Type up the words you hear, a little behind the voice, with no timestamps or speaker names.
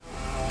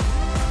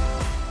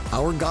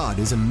Our God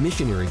is a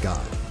missionary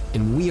God,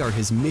 and we are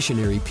His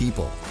missionary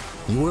people.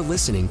 You're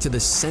listening to The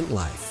Sent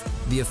Life,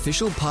 the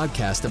official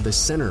podcast of the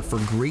Center for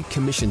Great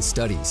Commission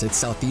Studies at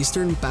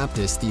Southeastern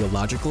Baptist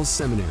Theological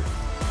Seminary.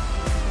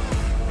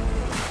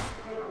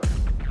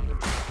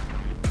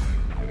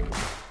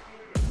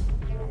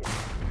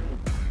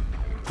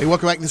 Hey,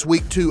 welcome back this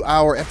week to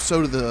our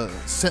episode of the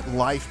Sent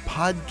Life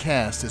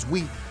podcast as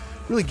we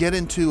really get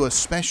into a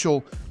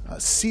special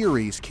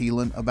series,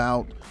 Keelan,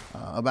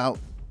 about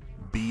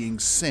being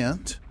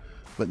sent,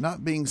 but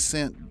not being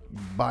sent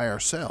by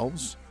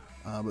ourselves,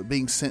 but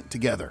being sent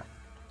together.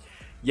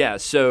 Yeah,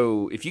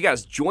 so if you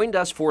guys joined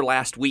us for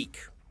last week,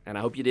 and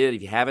I hope you did,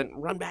 if you haven't,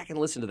 run back and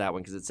listen to that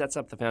one because it sets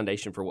up the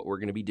foundation for what we're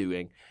going to be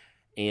doing.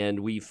 And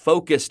we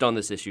focused on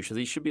this issue, so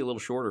these should be a little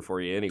shorter for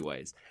you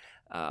anyways.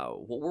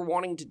 What we're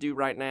wanting to do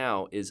right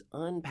now is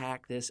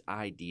unpack this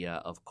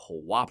idea of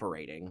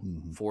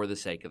cooperating for the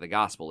sake of the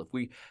gospel. If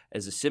we,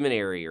 as a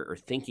seminary, are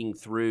thinking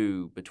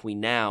through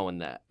between now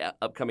and the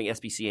upcoming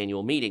SBC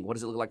annual meeting, what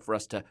does it look like for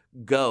us to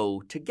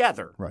go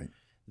together? Right.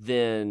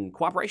 Then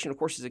cooperation, of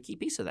course, is a key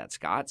piece of that,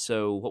 Scott.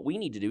 So what we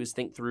need to do is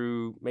think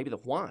through maybe the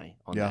why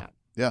on that.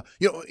 Yeah.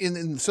 You know,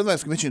 in Southern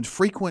Baptist Convention,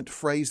 frequent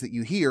phrase that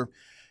you hear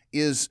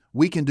is,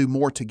 we can do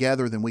more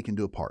together than we can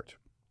do apart.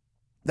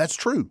 That's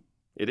true.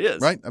 It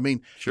is. Right? I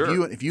mean,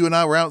 sure. if you and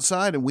I were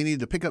outside and we needed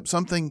to pick up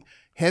something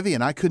heavy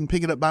and I couldn't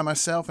pick it up by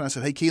myself, and I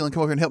said, hey, Keelan,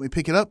 come over here and help me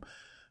pick it up.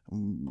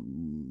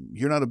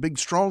 You're not a big,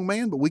 strong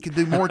man, but we could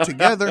do more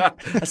together.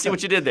 I see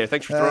what you did there.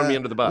 Thanks for throwing me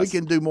under the bus. We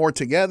can do more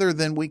together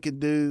than we could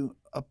do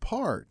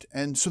apart.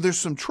 And so there's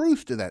some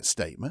truth to that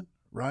statement,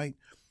 right?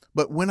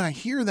 But when I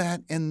hear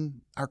that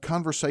in our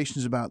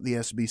conversations about the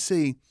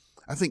SBC,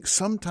 I think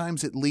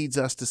sometimes it leads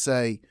us to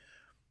say,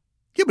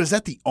 yeah, but is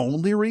that the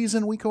only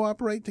reason we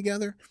cooperate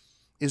together?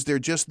 Is there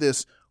just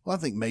this, well, I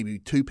think maybe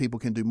two people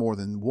can do more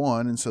than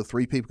one, and so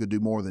three people could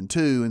do more than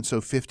two, and so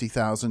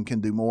 50,000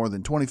 can do more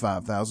than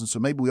 25,000, so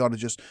maybe we ought to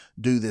just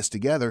do this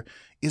together.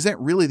 Is that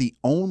really the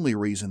only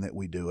reason that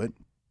we do it?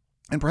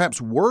 And perhaps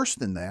worse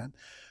than that,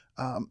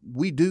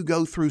 we do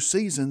go through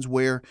seasons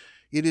where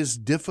it is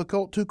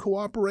difficult to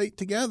cooperate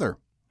together.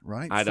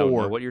 Right? I don't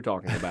know what you're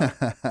talking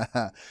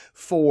about.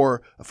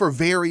 for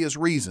various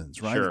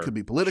reasons, right? Sure, it could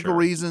be political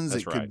reasons.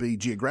 That's it could be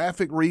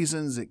geographic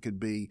reasons. It could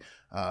be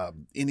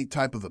any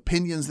type of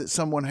opinions that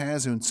someone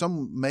has. And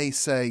some may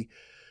say,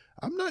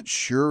 I'm not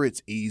sure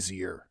it's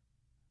easier.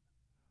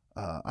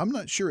 I'm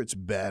not sure it's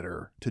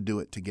better to do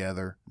it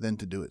together than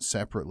to do it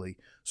separately.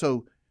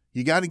 So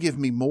you got to give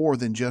me more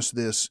than just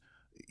this,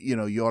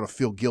 you ought to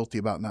feel guilty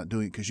about not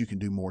doing it because you can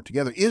do more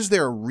together. Is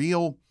there a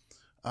real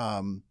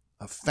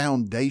a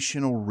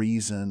foundational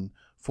reason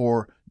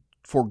for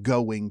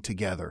going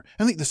together?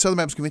 I think the Southern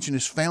Baptist Convention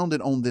is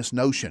founded on this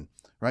notion,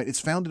 right?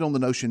 It's founded on the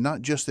notion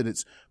not just that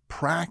it's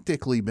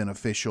practically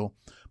beneficial,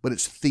 but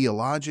it's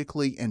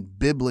theologically and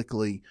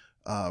biblically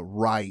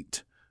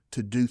right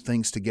to do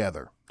things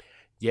together.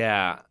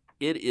 Yeah,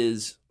 it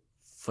is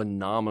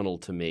phenomenal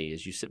to me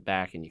as you sit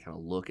back and you kind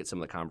of look at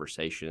some of the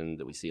conversation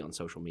that we see on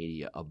social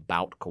media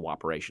about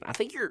cooperation. I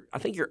think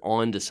you're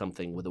on to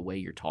something with the way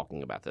you're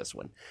talking about this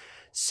one.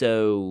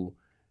 So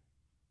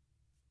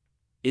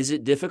is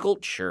it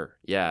difficult? Sure.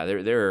 Yeah,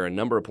 there are a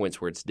number of points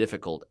where it's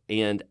difficult.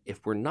 And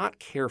if we're not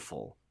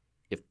careful,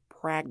 if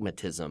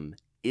pragmatism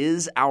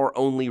is our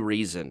only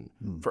reason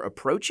for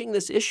approaching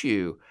this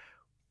issue,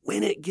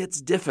 when it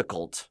gets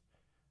difficult,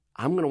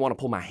 I'm going to want to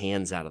pull my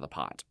hands out of the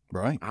pot.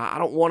 Right. I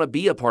don't want to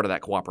be a part of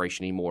that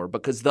cooperation anymore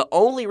because the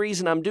only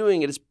reason I'm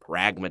doing it is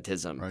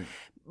pragmatism. Right.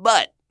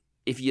 But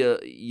if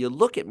you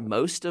look at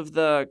most of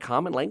the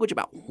common language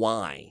about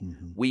why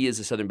we as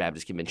a Southern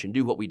Baptist Convention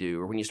do what we do,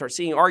 or when you start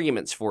seeing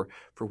arguments for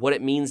what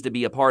it means to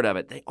be a part of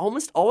it, they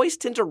almost always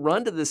tend to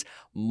run to this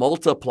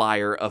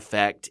multiplier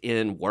effect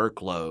in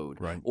workload,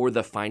 right, or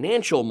the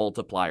financial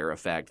multiplier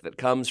effect that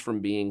comes from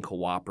being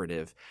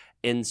cooperative.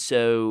 And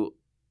so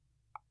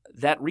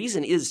that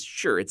reason is,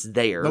 sure, it's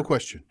there. No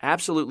question.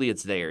 Absolutely,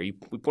 it's there. We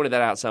pointed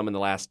that out some in the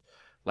last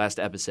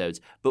episodes.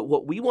 But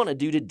what we want to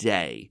do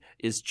today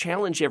is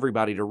challenge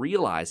everybody to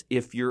realize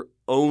if your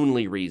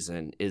only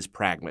reason is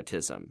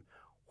pragmatism,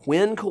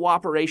 when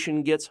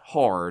cooperation gets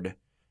hard,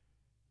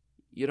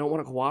 you don't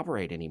want to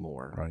cooperate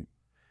anymore. Right.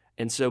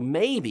 And so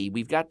maybe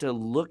we've got to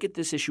look at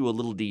this issue a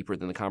little deeper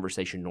than the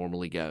conversation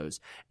normally goes.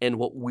 And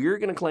what we're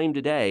going to claim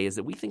today is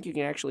that we think you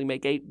can actually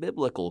make a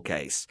biblical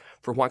case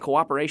for why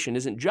cooperation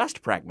isn't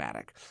just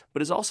pragmatic,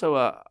 but is also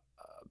a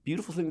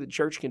beautiful thing that the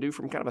church can do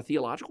from kind of a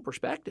theological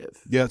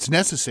perspective. Yeah, it's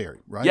necessary,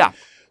 right? Yeah.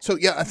 So,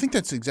 yeah, I think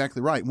that's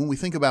exactly right. When we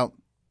think about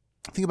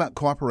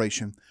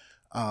cooperation,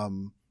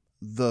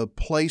 the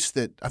place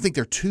that I think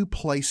there are two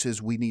places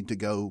we need to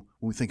go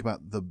when we think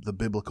about the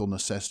biblical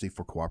necessity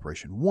for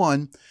cooperation.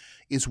 One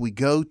is we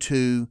go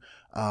to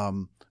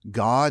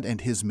God and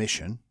His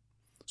mission.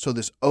 So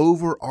this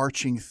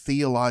overarching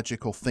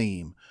theological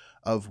theme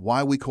of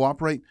why we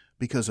cooperate,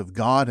 because of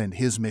God and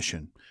His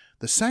mission.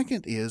 The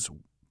second is,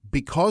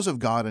 because of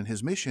God and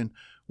His mission,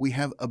 we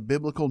have a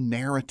biblical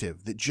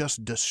narrative that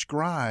just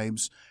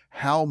describes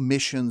how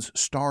missions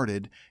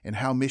started and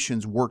how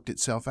missions worked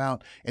itself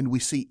out. And we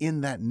see in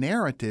that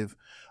narrative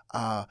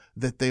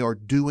that they are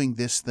doing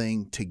this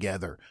thing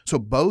together. So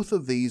both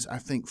of these, I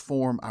think,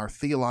 form our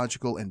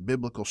theological and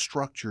biblical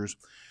structures,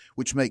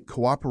 which make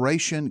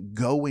cooperation,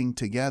 going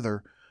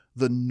together,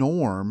 the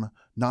norm,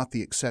 not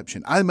the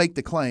exception. I make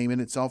the claim,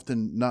 and it's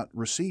often not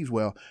received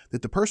well,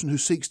 that the person who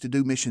seeks to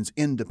do missions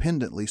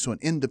independently, so an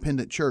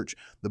independent church,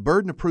 the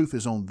burden of proof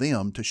is on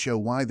them to show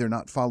why they're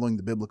not following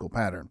the biblical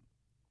pattern.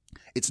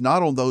 It's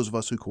not on those of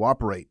us who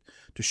cooperate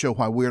to show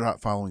why we're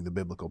not following the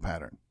biblical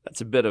pattern.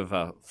 That's a bit of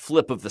a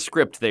flip of the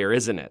script there,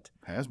 isn't it?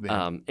 Has been.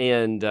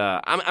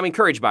 I'm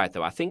encouraged by it,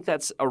 though. I think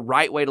that's a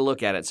right way to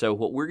look at it. So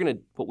what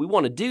we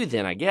want to do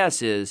then, I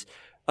guess, is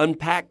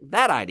unpack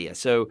that idea.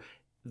 So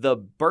the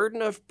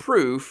burden of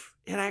proof,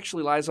 it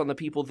actually lies on the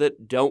people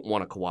that don't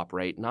want to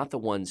cooperate, not the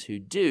ones who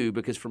do,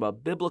 because from a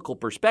biblical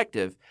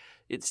perspective,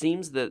 it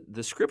seems that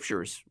the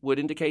scriptures would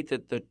indicate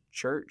that the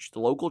church, the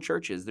local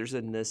churches, there's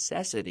a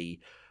necessity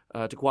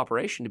to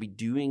cooperation to be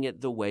doing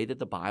it the way that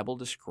the Bible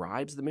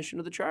describes the mission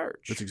of the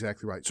church. That's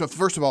exactly right. So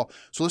first of all,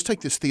 let's take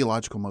this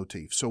theological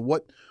motif. So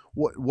what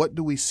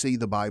do we see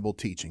the Bible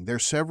teaching? There are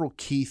several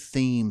key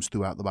themes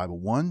throughout the Bible.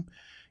 One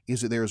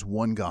is that there is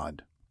one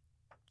God.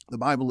 The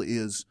Bible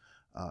is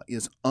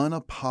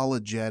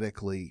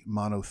unapologetically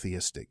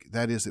monotheistic.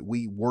 That is, that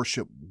we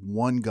worship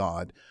one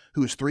God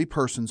who is three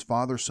persons,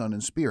 Father, Son,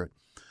 and Spirit.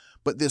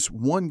 But this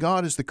one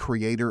God is the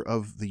creator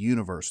of the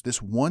universe.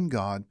 This one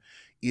God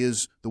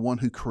is the one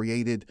who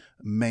created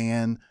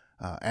man,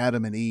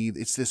 Adam and Eve.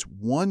 It's this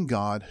one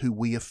God who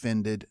we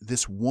offended,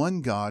 this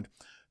one God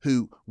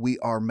who we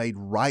are made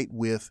right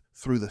with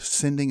through the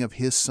sending of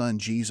his Son,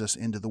 Jesus,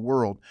 into the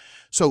world.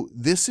 So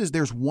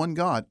there's one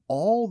God.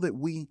 All that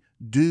we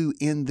do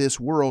in this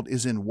world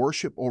is in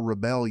worship or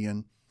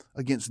rebellion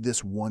against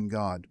this one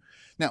God.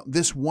 Now,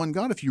 this one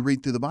God, if you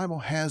read through the Bible,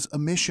 has a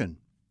mission.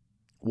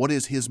 What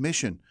is his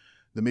mission?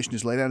 The mission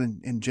is laid out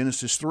in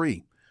Genesis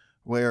 3,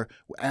 where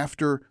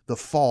after the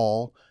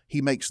fall,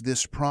 he makes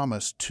this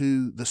promise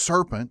to the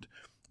serpent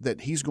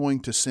that he's going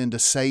to send a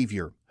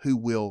Savior who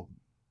will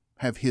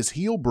have his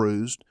heel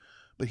bruised,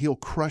 but he'll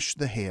crush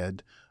the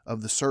head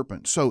of the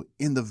serpent. So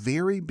in the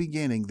very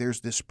beginning, there's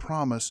this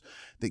promise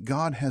that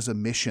God has a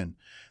mission.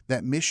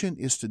 That mission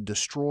is to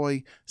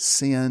destroy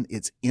sin,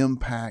 its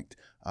impact,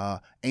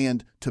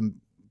 and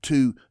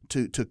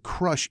to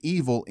crush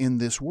evil in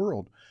this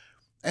world.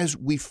 As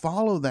we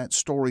follow that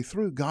story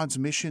through, God's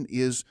mission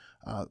is,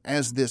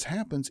 as this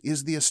happens,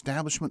 is the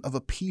establishment of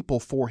a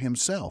people for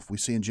himself. We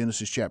see in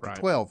Genesis chapter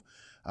 12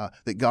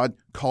 that God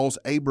calls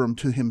Abram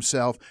to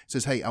himself,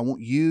 says, hey, I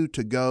want you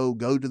to go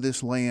to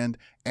this land.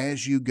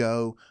 As you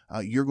go,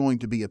 you're going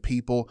to be a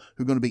people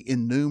who are going to be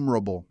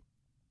innumerable.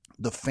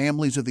 The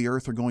families of the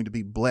earth are going to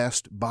be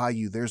blessed by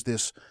you. There's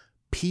this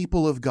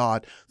people of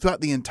God.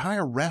 Throughout the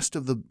entire rest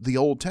of the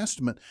Old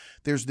Testament,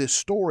 there's this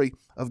story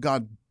of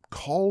God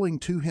calling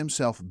to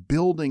himself,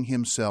 building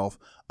himself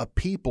a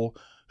people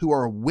who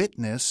are a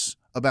witness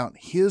about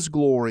his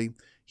glory,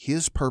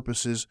 his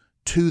purposes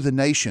to the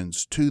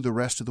nations, to the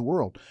rest of the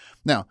world.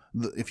 Now,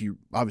 if you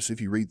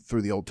read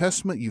through the Old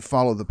Testament, you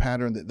follow the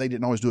pattern that they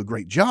didn't always do a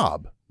great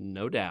job.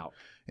 No doubt.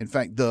 In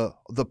fact, the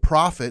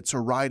prophets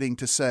are writing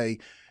to say,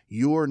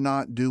 you're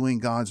not doing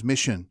God's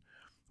mission,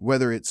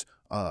 whether it's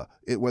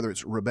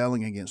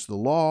rebelling against the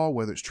law,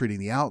 whether it's treating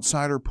the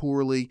outsider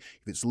poorly,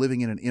 if it's living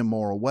in an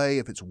immoral way,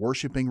 if it's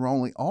worshiping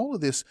wrongly. All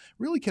of this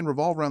really can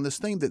revolve around this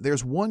theme that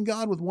there's one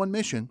God with one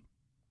mission,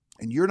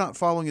 and you're not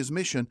following his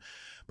mission.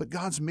 But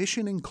God's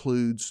mission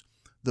includes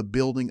the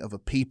building of a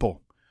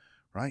people,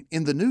 right?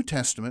 In the New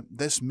Testament,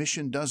 this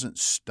mission doesn't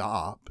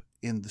stop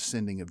in the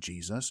sending of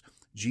Jesus.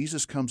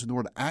 Jesus comes in the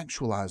world to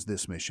actualize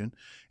this mission,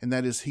 and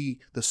that is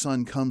the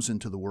Son comes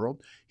into the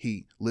world.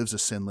 He lives a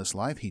sinless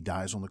life. He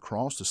dies on the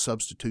cross, a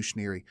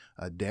substitutionary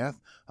death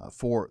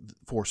for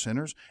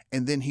sinners,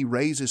 and then he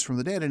raises from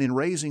the dead. And in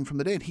raising from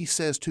the dead, he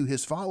says to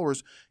his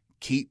followers,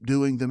 keep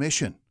doing the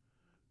mission.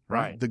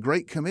 Right? The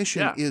Great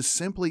Commission is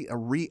simply a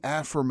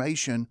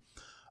reaffirmation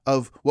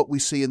of what we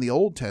see in the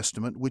Old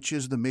Testament, which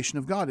is the mission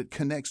of God. It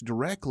connects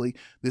directly.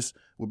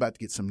 We're about to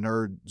get some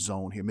nerd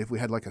zone here. Maybe if we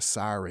had like a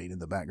siren in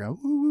the background,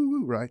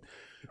 woo, right?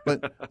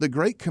 But the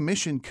Great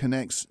Commission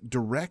connects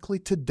directly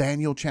to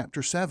Daniel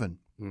chapter 7,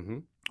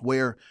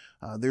 where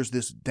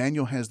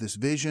Daniel has this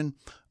vision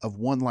of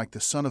one like the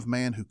Son of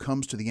Man who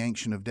comes to the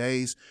Ancient of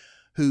Days,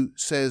 who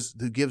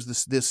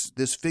gives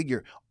this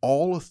figure,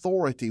 all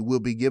authority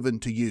will be given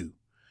to you,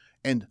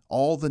 and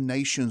all the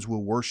nations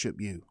will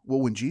worship you. Well,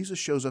 when Jesus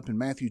shows up in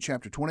Matthew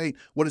chapter 28,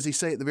 what does he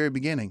say at the very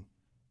beginning?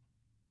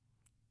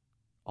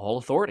 All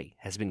authority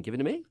has been given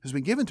to me. Has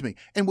been given to me.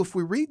 And if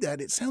we read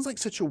that, it sounds like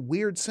such a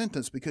weird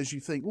sentence because you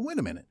think, well, wait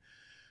a minute.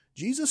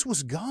 Jesus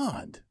was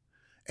God.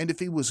 And if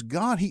he was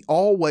God, he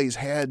always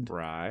had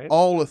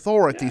all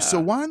authority. Yeah. So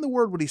why in the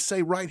world would he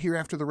say right here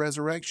after the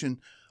resurrection,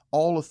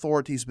 all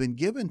authority has been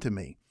given to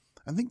me?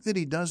 I think that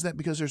he does that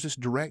because there's this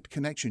direct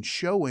connection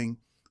showing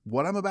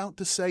what I'm about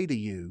to say to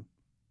you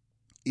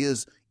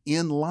is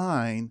in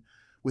line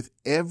with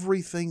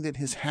everything that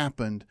has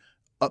happened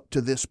up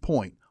to this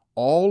point.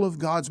 All of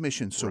God's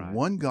mission. So Right.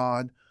 one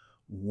God,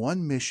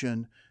 one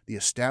mission, the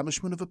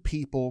establishment of a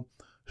people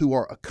who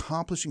are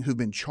accomplishing, who've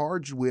been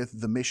charged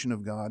with the mission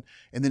of God.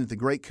 And then at the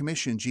Great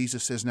Commission,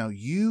 Jesus says, now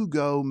you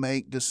go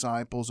make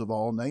disciples of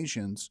all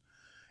nations.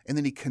 And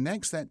then he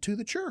connects that to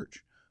the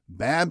church,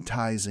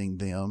 baptizing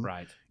them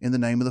Right. in the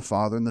name of the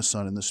Father and the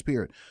Son and the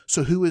Spirit.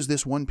 So who is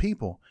this one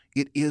people?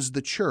 It is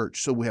the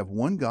church. So we have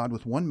one God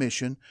with one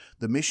mission.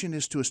 The mission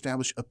is to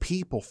establish a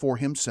people for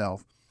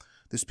himself.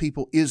 This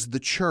people is the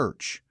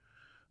church.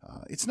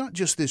 It's not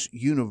just this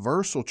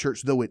universal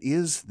church, though it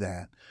is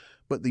that,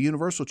 but the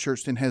universal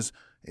church then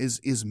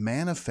is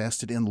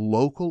manifested in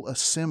local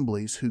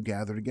assemblies who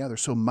gather together.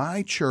 So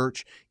my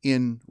church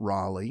in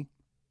Raleigh,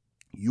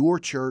 your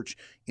church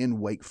in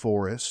Wake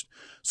Forest,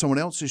 someone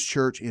else's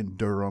church in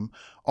Durham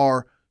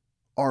are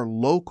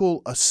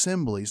local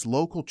assemblies,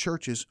 local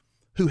churches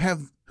who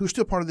are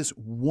still part of this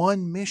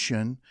one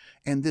mission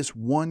and this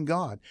one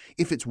God.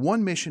 If it's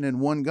one mission and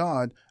one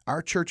God,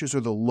 our churches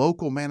are the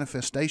local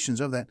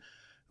manifestations of that.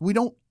 We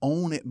don't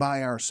own it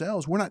by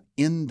ourselves. We're not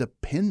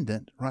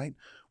independent, right?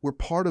 We're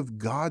part of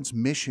God's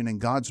mission and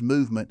God's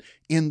movement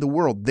in the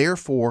world.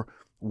 Therefore,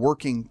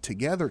 working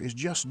together is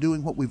just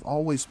doing what we've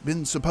always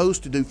been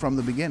supposed to do from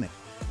the beginning.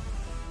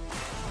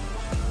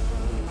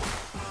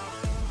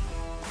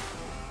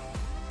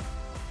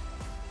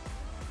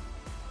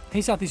 Hey,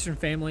 Southeastern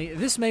family.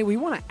 This May, we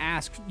want to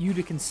ask you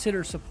to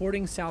consider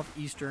supporting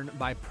Southeastern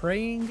by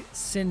praying,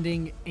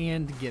 sending,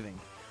 and giving.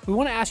 We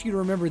want to ask you to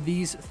remember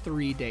these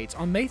 3 dates.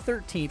 On May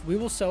 13th, we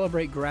will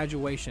celebrate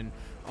graduation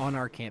on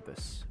our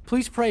campus.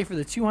 Please pray for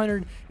the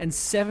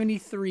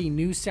 273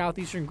 new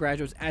Southeastern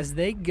graduates as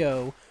they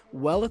go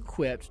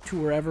well-equipped to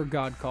wherever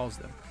God calls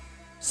them.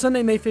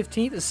 Sunday, May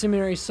 15th is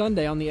Seminary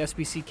Sunday on the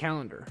SBC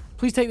calendar.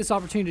 Please take this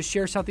opportunity to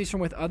share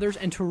Southeastern with others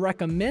and to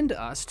recommend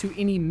us to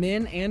any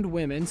men and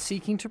women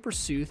seeking to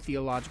pursue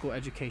theological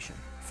education.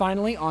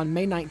 Finally, on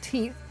May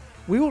 19th,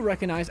 we will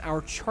recognize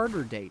our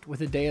charter date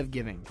with a day of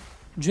giving.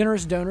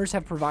 Generous donors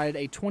have provided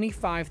a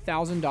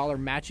 $25,000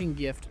 matching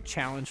gift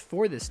challenge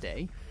for this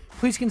day.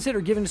 Please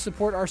consider giving to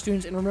support our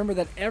students and remember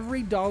that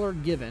every dollar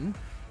given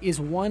is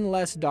one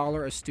less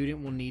dollar a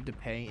student will need to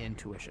pay in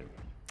tuition.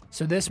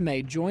 So this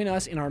May, join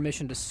us in our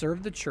mission to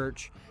serve the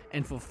church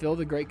and fulfill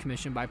the Great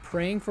Commission by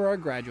praying for our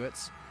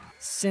graduates,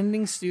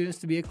 sending students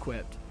to be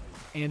equipped,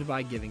 and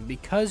by giving.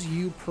 Because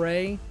you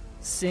pray,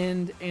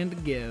 send,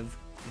 and give,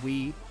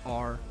 we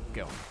are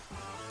going.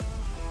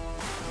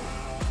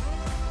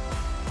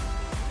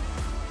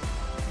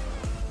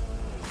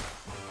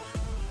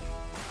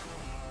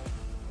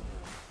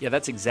 Yeah,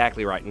 that's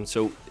exactly right. And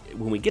so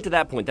when we get to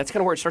that point, that's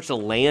kind of where it starts to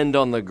land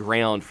on the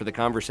ground for the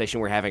conversation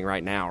we're having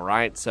right now,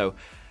 right? So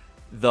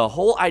the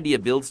whole idea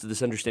builds to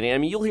this understanding. I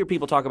mean, you'll hear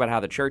people talk about how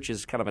the church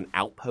is kind of an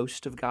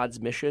outpost of God's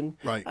mission.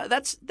 Right.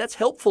 That's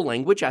helpful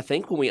language, I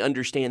think, when we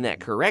understand that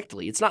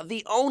correctly. It's not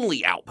the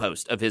only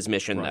outpost of his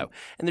mission, Right. though.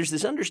 And there's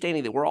this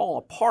understanding that we're all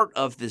a part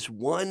of this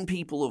one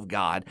people of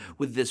God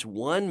with this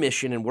one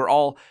mission, and we're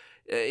all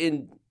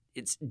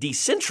it's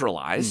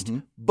decentralized,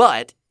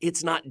 but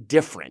it's not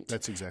different.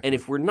 That's exactly. And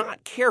if we're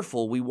not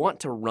careful, we want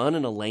to run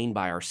in a lane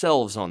by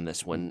ourselves on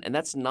this one. And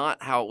that's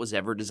not how it was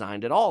ever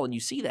designed at all. And you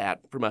see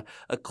that from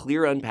a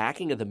clear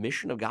unpacking of the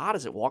mission of God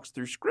as it walks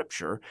through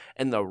Scripture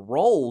and the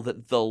role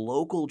that the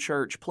local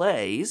church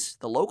plays,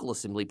 the local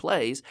assembly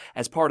plays,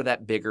 as part of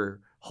that bigger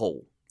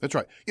whole. That's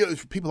right. You know,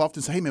 people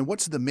often say, hey, man,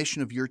 what's the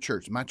mission of your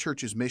church? My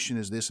church's mission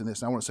is this and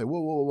this. And I want to say,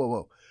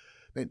 whoa.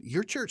 Man,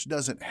 your church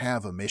doesn't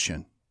have a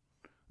mission.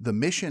 The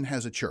mission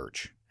has a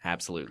church.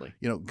 Absolutely.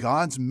 You know,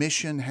 God's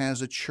mission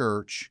has a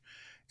church,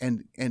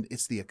 and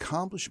it's the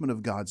accomplishment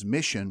of God's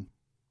mission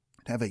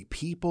to have a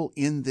people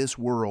in this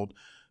world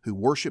who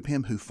worship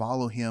Him, who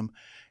follow Him,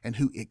 and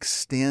who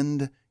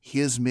extend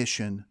His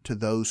mission to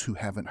those who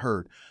haven't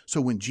heard.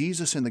 So when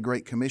Jesus in the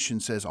Great Commission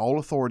says, all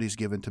authority is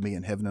given to me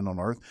in heaven and on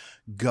earth,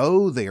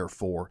 go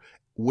therefore,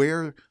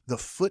 where the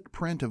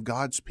footprint of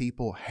God's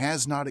people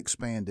has not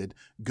expanded,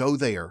 go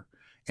there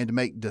and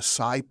make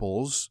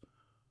disciples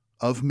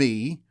of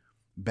me,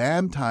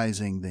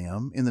 baptizing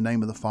them in the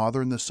name of the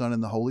Father and the Son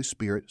and the Holy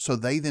Spirit, so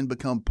they then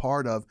become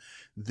part of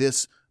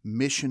this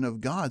mission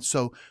of God.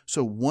 So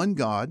one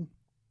God,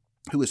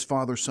 who is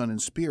Father, Son,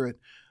 and Spirit,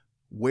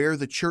 where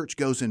the church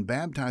goes and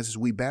baptizes,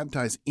 we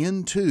baptize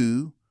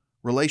into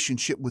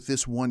relationship with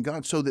this one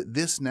God, so that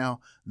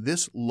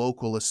this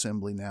local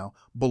assembly now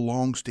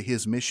belongs to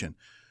His mission.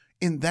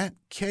 In that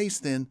case,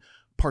 then,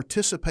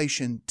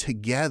 participation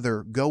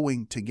together,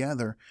 going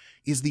together,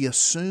 is the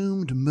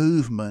assumed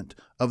movement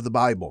of the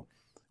Bible.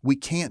 We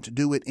can't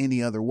do it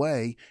any other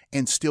way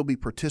and still be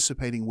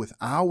participating with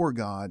our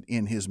God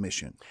in His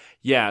mission.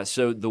 Yeah,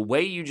 so the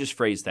way you just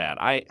phrased that,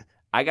 I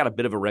got a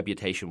bit of a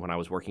reputation when I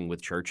was working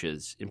with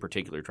churches, in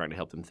particular, trying to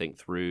help them think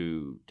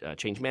through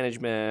change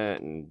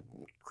management and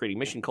creating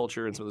mission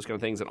culture and some of those kind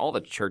of things. And all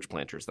the church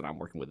planters that I'm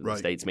working with in the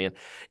States, man,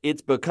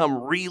 it's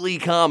become really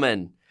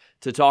common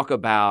to talk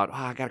about,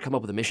 I got to come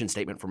up with a mission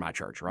statement for my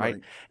church, right?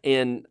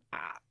 And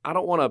I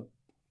don't want to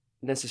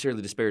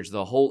necessarily disparage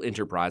the whole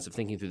enterprise of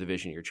thinking through the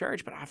vision of your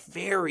church, but I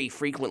very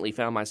frequently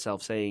found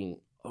myself saying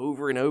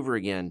over and over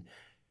again,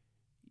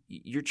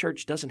 your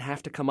church doesn't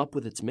have to come up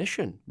with its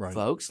mission,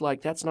 folks.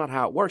 Like, that's not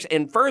how it works.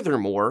 And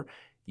furthermore,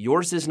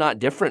 yours is not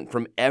different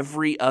from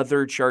every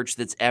other church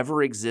that's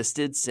ever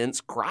existed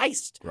since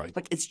Christ. Right.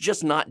 Like, it's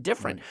just not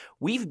different. Right.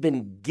 We've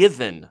been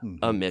given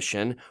a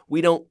mission.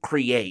 We don't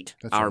create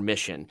our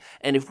mission.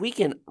 And if we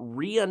can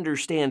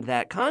re-understand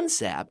that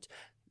concept,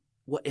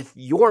 well, if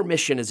your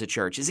mission as a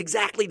church is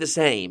exactly the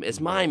same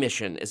as my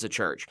mission as a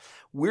church,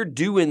 we're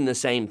doing the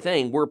same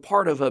thing, we're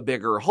part of a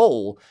bigger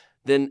whole,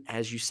 then,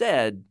 as you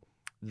said,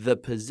 the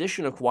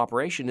position of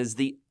cooperation is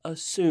the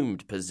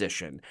assumed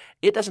position.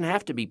 It doesn't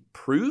have to be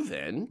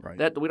proven.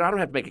 That I don't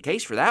have to make a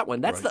case for that one.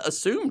 That's the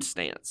assumed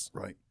stance.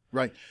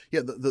 Right.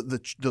 Yeah.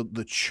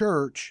 The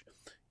church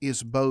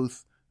is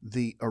both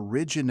the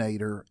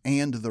originator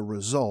and the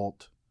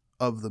result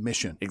of the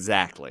mission.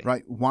 Exactly.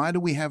 Right. Why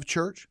do we have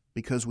church?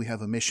 Because we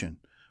have a mission.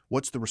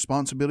 What's the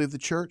responsibility of the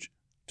church?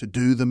 To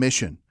do the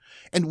mission.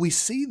 And we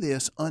see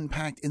this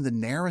unpacked in the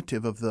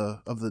narrative of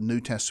the New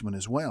Testament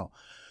as well.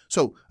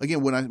 So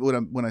again,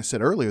 when I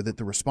said earlier that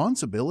the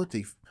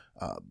responsibility,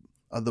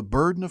 the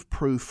burden of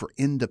proof for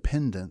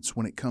independence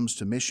when it comes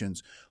to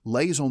missions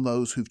lays on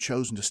those who've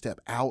chosen to step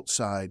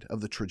outside of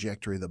the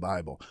trajectory of the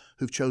Bible,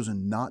 who've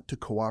chosen not to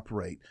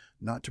cooperate,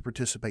 not to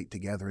participate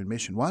together in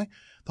mission. Why?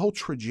 The whole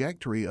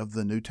trajectory of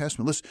the New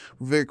Testament. Let's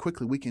very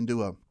quickly, if we can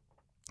do a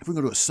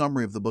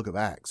summary of the book of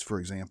Acts, for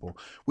example,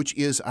 which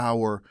is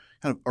our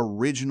kind of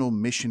original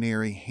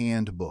missionary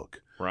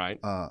handbook. Right.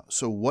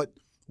 So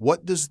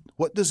what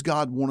does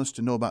God want us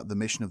to know about the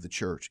mission of the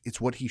church?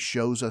 It's what he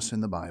shows us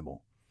in the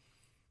Bible.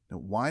 Now,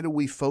 why do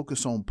we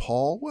focus on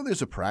Paul? Well,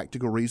 there's a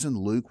practical reason.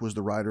 Luke was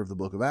the writer of the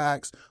book of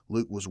Acts.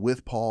 Luke was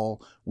with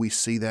Paul. We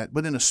see that.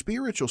 But in a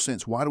spiritual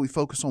sense, why do we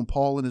focus on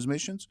Paul and his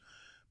missions?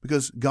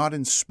 Because God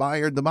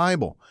inspired the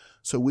Bible.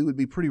 So we would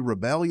be pretty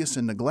rebellious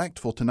and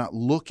neglectful to not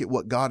look at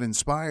what God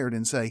inspired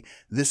and say,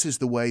 this is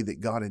the way that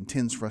God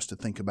intends for us to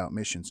think about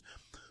missions.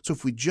 So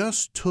if we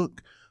just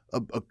took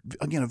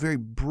again, a very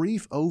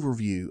brief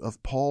overview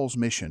of Paul's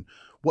mission.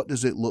 What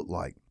does it look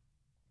like?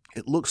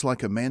 It looks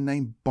like a man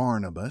named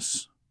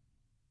Barnabas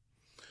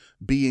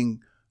being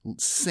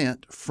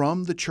sent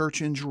from the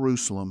church in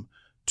Jerusalem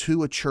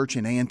to a church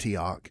in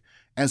Antioch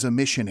as a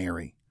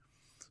missionary.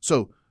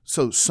 So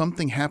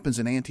something happens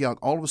in Antioch.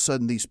 All of a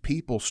sudden, these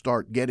people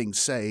start getting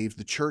saved.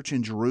 The church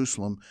in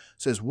Jerusalem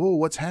says, whoa,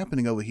 what's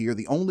happening over here?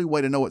 The only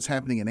way to know what's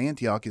happening in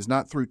Antioch is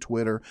not through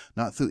Twitter,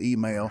 not through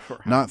email,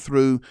 not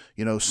through,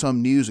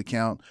 some news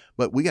account,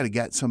 but we got to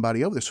get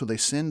somebody over there. So they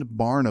send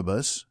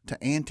Barnabas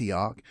to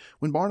Antioch.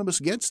 When Barnabas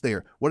gets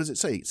there, what does it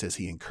say? It says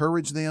he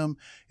encouraged them.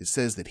 It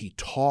says that he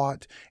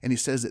taught, and he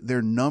says that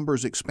their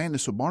numbers expanded.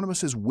 So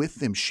Barnabas is with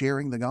them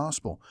sharing the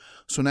gospel.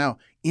 So now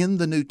in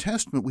the New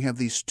Testament, we have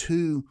these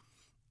two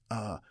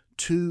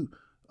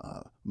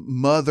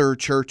mother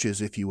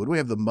churches, if you would. We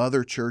have the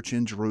mother church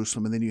in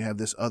Jerusalem, and then you have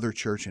this other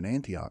church in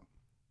Antioch.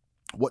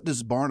 What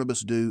does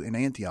Barnabas do in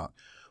Antioch?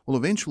 Well,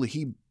 eventually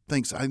he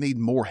thinks, I need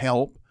more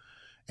help.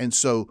 And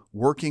so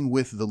working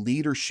with the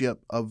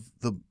leadership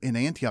in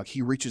Antioch,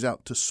 he reaches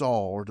out to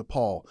Saul or to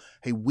Paul.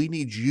 Hey, we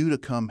need you to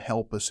come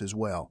help us as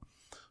well.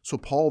 So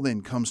Paul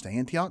then comes to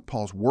Antioch.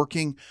 Paul's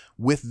working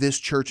with this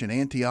church in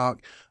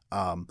Antioch.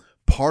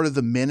 Part of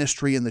the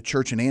ministry in the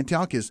church in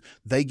Antioch is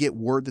they get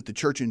word that the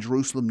church in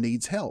Jerusalem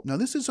needs help. Now,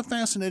 this is a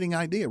fascinating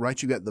idea,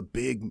 right? You got the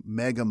big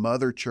mega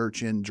mother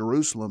church in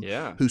Jerusalem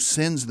who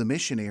sends the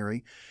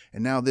missionary,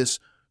 and now this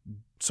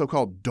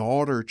so-called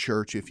daughter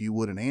church, if you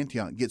would, in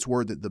Antioch gets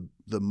word that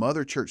the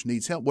mother church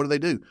needs help. What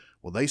do?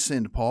 Well, they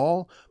send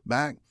Paul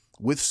back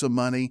with some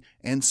money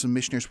and some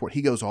missionary support.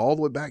 He goes all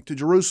the way back to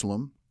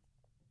Jerusalem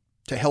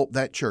to help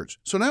that church.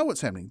 So now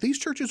what's happening? These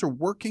churches are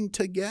working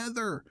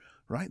together.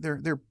 Right?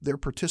 They're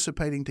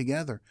participating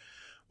together.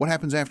 What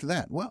happens after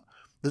that? Well,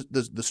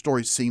 the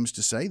story seems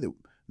to say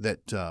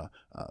that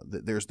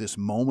there's this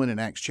moment in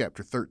Acts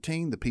chapter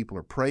 13. The people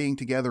are praying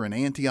together in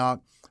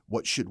Antioch.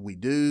 What should we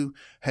do?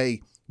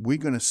 Hey, we're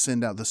going to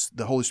send out this.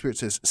 The Holy Spirit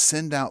says,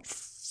 send out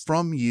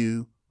from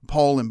you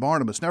Paul and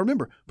Barnabas. Now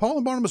remember, Paul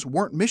and Barnabas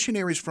weren't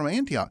missionaries from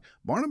Antioch.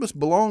 Barnabas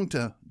belonged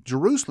to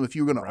Jerusalem. If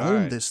you were going to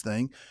own this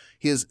thing,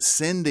 his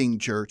sending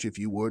church, if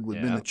you would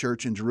have been the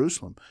church in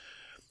Jerusalem.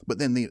 But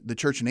then the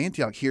church in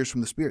Antioch hears from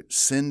the Spirit,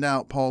 send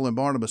out Paul and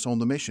Barnabas on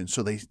the mission.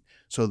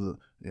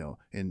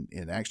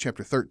 In Acts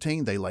chapter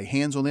 13, they lay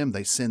hands on them,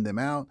 they send them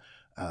out.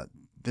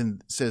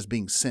 Then it says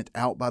being sent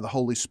out by the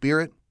Holy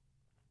Spirit.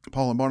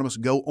 Paul and Barnabas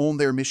go on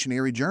their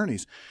missionary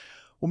journeys.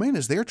 Well, man,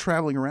 as they're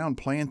traveling around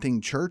planting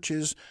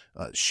churches,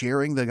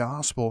 sharing the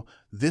gospel,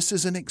 this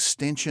is an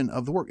extension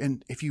of the work.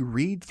 And if you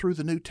read through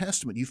the New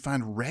Testament, you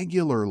find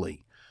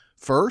regularly,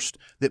 first,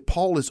 that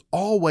Paul is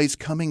always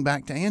coming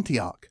back to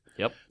Antioch.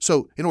 Yep.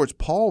 So, in other words,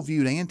 Paul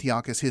viewed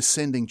Antioch as his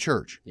sending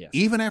church. Yes.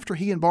 Even after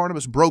he and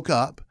Barnabas broke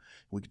up,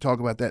 we could talk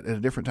about that at a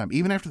different time.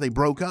 Even after they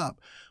broke up,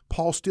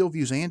 Paul still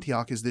views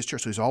Antioch as this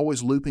church. So he's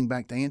always looping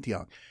back to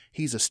Antioch.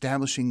 He's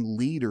establishing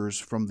leaders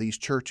from these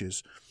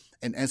churches.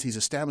 And as he's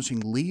establishing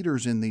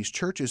leaders in these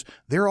churches,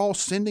 they're all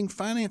sending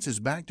finances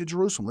back to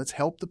Jerusalem. Let's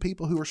help the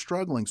people who are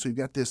struggling. So you've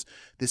got this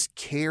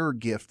care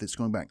gift that's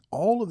going back.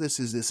 All of this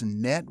is this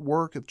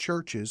network of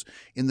churches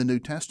in the New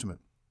Testament.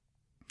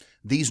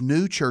 These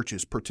new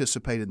churches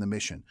participate in the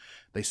mission.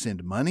 They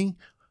send money.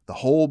 The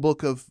whole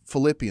book of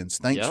Philippians,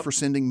 thanks for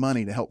sending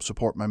money to help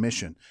support my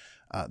mission.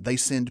 They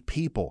send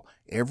people.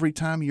 Every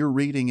time you're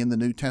reading in the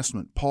New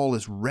Testament, Paul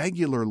is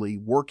regularly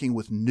working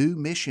with new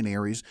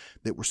missionaries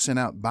that were sent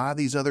out by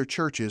these other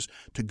churches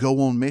to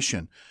go on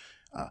mission.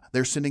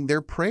 They're sending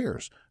their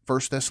prayers. 1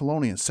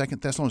 Thessalonians, 2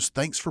 Thessalonians,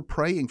 thanks for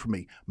praying for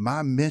me.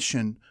 My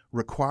mission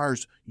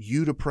requires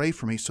you to pray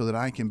for me so that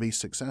I can be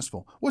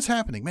successful. What's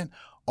happening, man?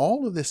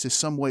 All of this is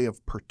some way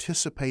of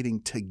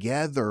participating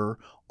together.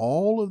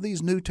 All of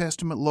these New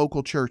Testament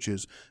local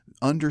churches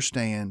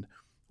understand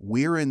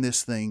we're in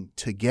this thing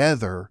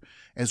together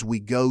as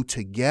we go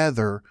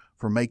together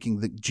for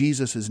making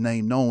Jesus'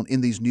 name known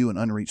in these new and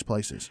unreached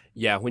places.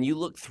 Yeah, when you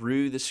look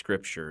through the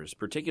scriptures,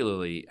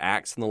 particularly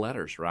Acts and the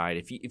letters, right?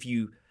 If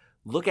you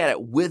look at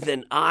it with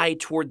an eye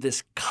toward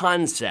this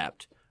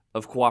concept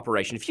of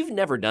cooperation, if you've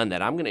never done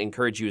that, I'm going to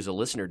encourage you as a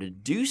listener to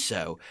do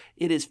so.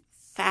 It is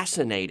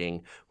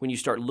fascinating when you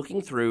start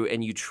looking through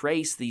and you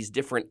trace these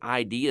different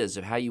ideas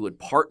of how you would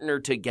partner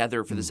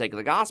together for the sake of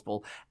the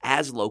gospel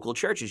as local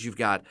churches. You've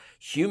got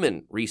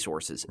human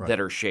resources that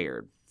are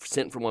shared,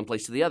 sent from one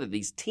place to the other.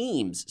 These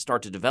teams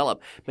start to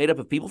develop, made up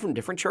of people from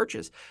different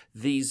churches.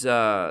 These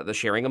the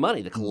sharing of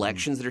money, the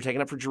collections that are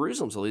taken up for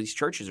Jerusalem. So these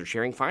churches are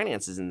sharing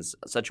finances in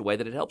such a way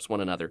that it helps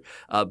one another.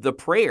 The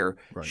prayer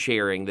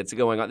sharing that's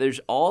going on. There's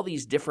all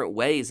these different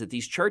ways that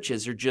these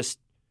churches are just.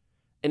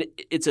 And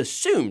it's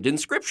assumed in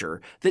Scripture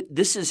that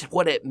this is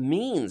what it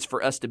means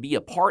for us to be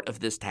a part of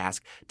this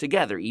task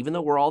together. Even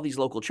though we're all these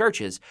local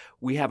churches,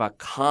 we have a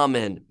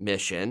common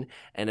mission.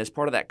 And as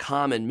part of that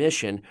common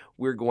mission,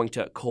 we're going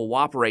to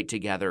cooperate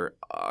together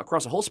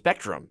across a whole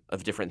spectrum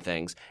of different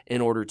things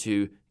in order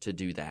to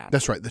do that.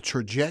 That's right. The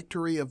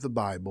trajectory of the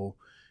Bible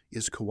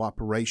is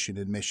cooperation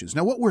in missions.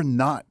 Now, what we're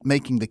not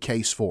making the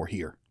case for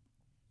here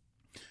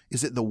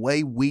is that the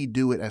way we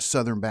do it as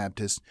Southern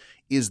Baptists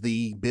is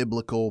the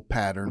biblical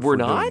pattern. We're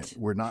not?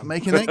 We're not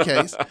making that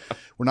case.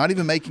 We're not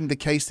even making the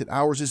case that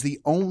ours is the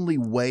only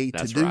way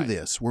to do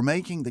this. We're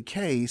making the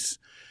case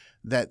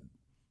that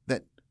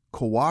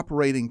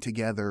cooperating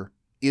together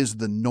is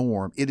the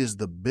norm. It is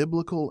the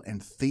biblical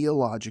and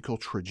theological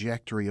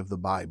trajectory of the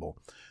Bible,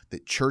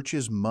 that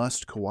churches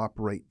must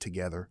cooperate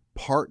together,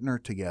 partner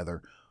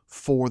together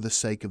for the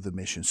sake of the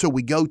mission. So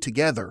we go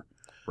together.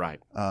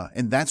 Right.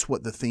 And that's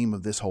what the theme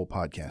of this whole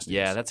podcast is.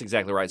 Yeah, that's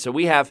exactly right. So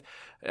we have,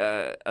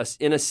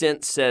 in a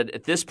sense, said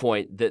at this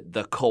point that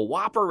the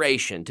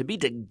cooperation to be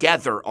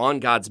together on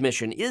God's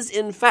mission is,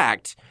 in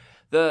fact,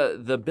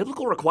 the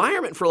biblical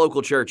requirement for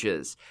local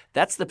churches.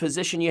 That's the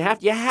position you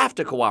have. You have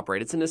to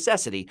cooperate. It's a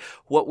necessity.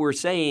 What we're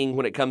saying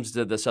when it comes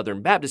to the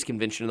Southern Baptist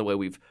Convention and the way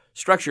we've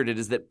structured it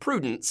is that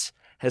prudence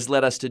has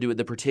led us to do it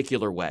the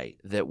particular way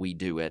that we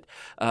do it.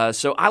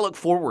 So I look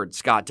forward,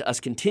 Scott, to us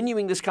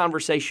continuing this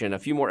conversation a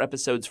few more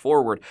episodes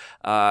forward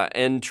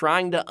and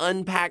trying to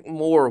unpack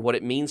more what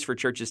it means for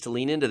churches to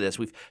lean into this.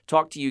 We've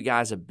talked to you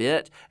guys a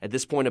bit at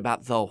this point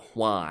about the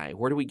why.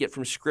 Where do we get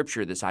from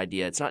Scripture this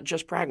idea? It's not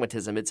just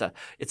pragmatism. It's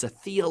a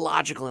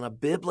theological and a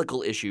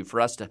biblical issue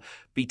for us to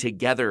be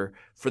together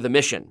for the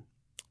mission.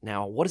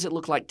 Now, what does it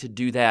look like to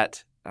do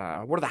that?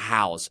 What are the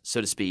hows, so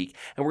to speak?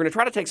 And we're going to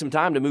try to take some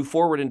time to move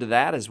forward into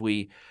that as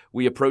we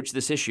approach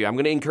this issue. I'm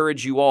going to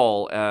encourage you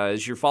all,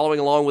 as you're following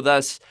along with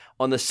us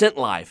on the Sent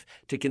Life,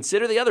 to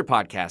consider the other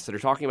podcasts that are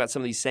talking about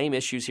some of these same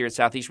issues here at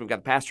Southeastern. We've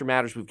got Pastor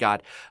Matters, we've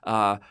got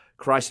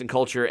Christ and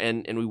Culture,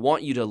 and we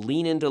want you to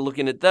lean into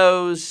looking at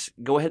those.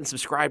 Go ahead and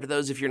subscribe to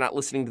those if you're not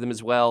listening to them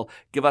as well.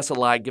 Give us a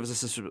like, give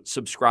us a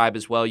subscribe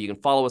as well. You can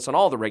follow us on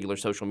all the regular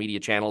social media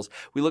channels.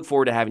 We look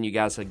forward to having you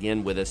guys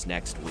again with us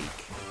next week.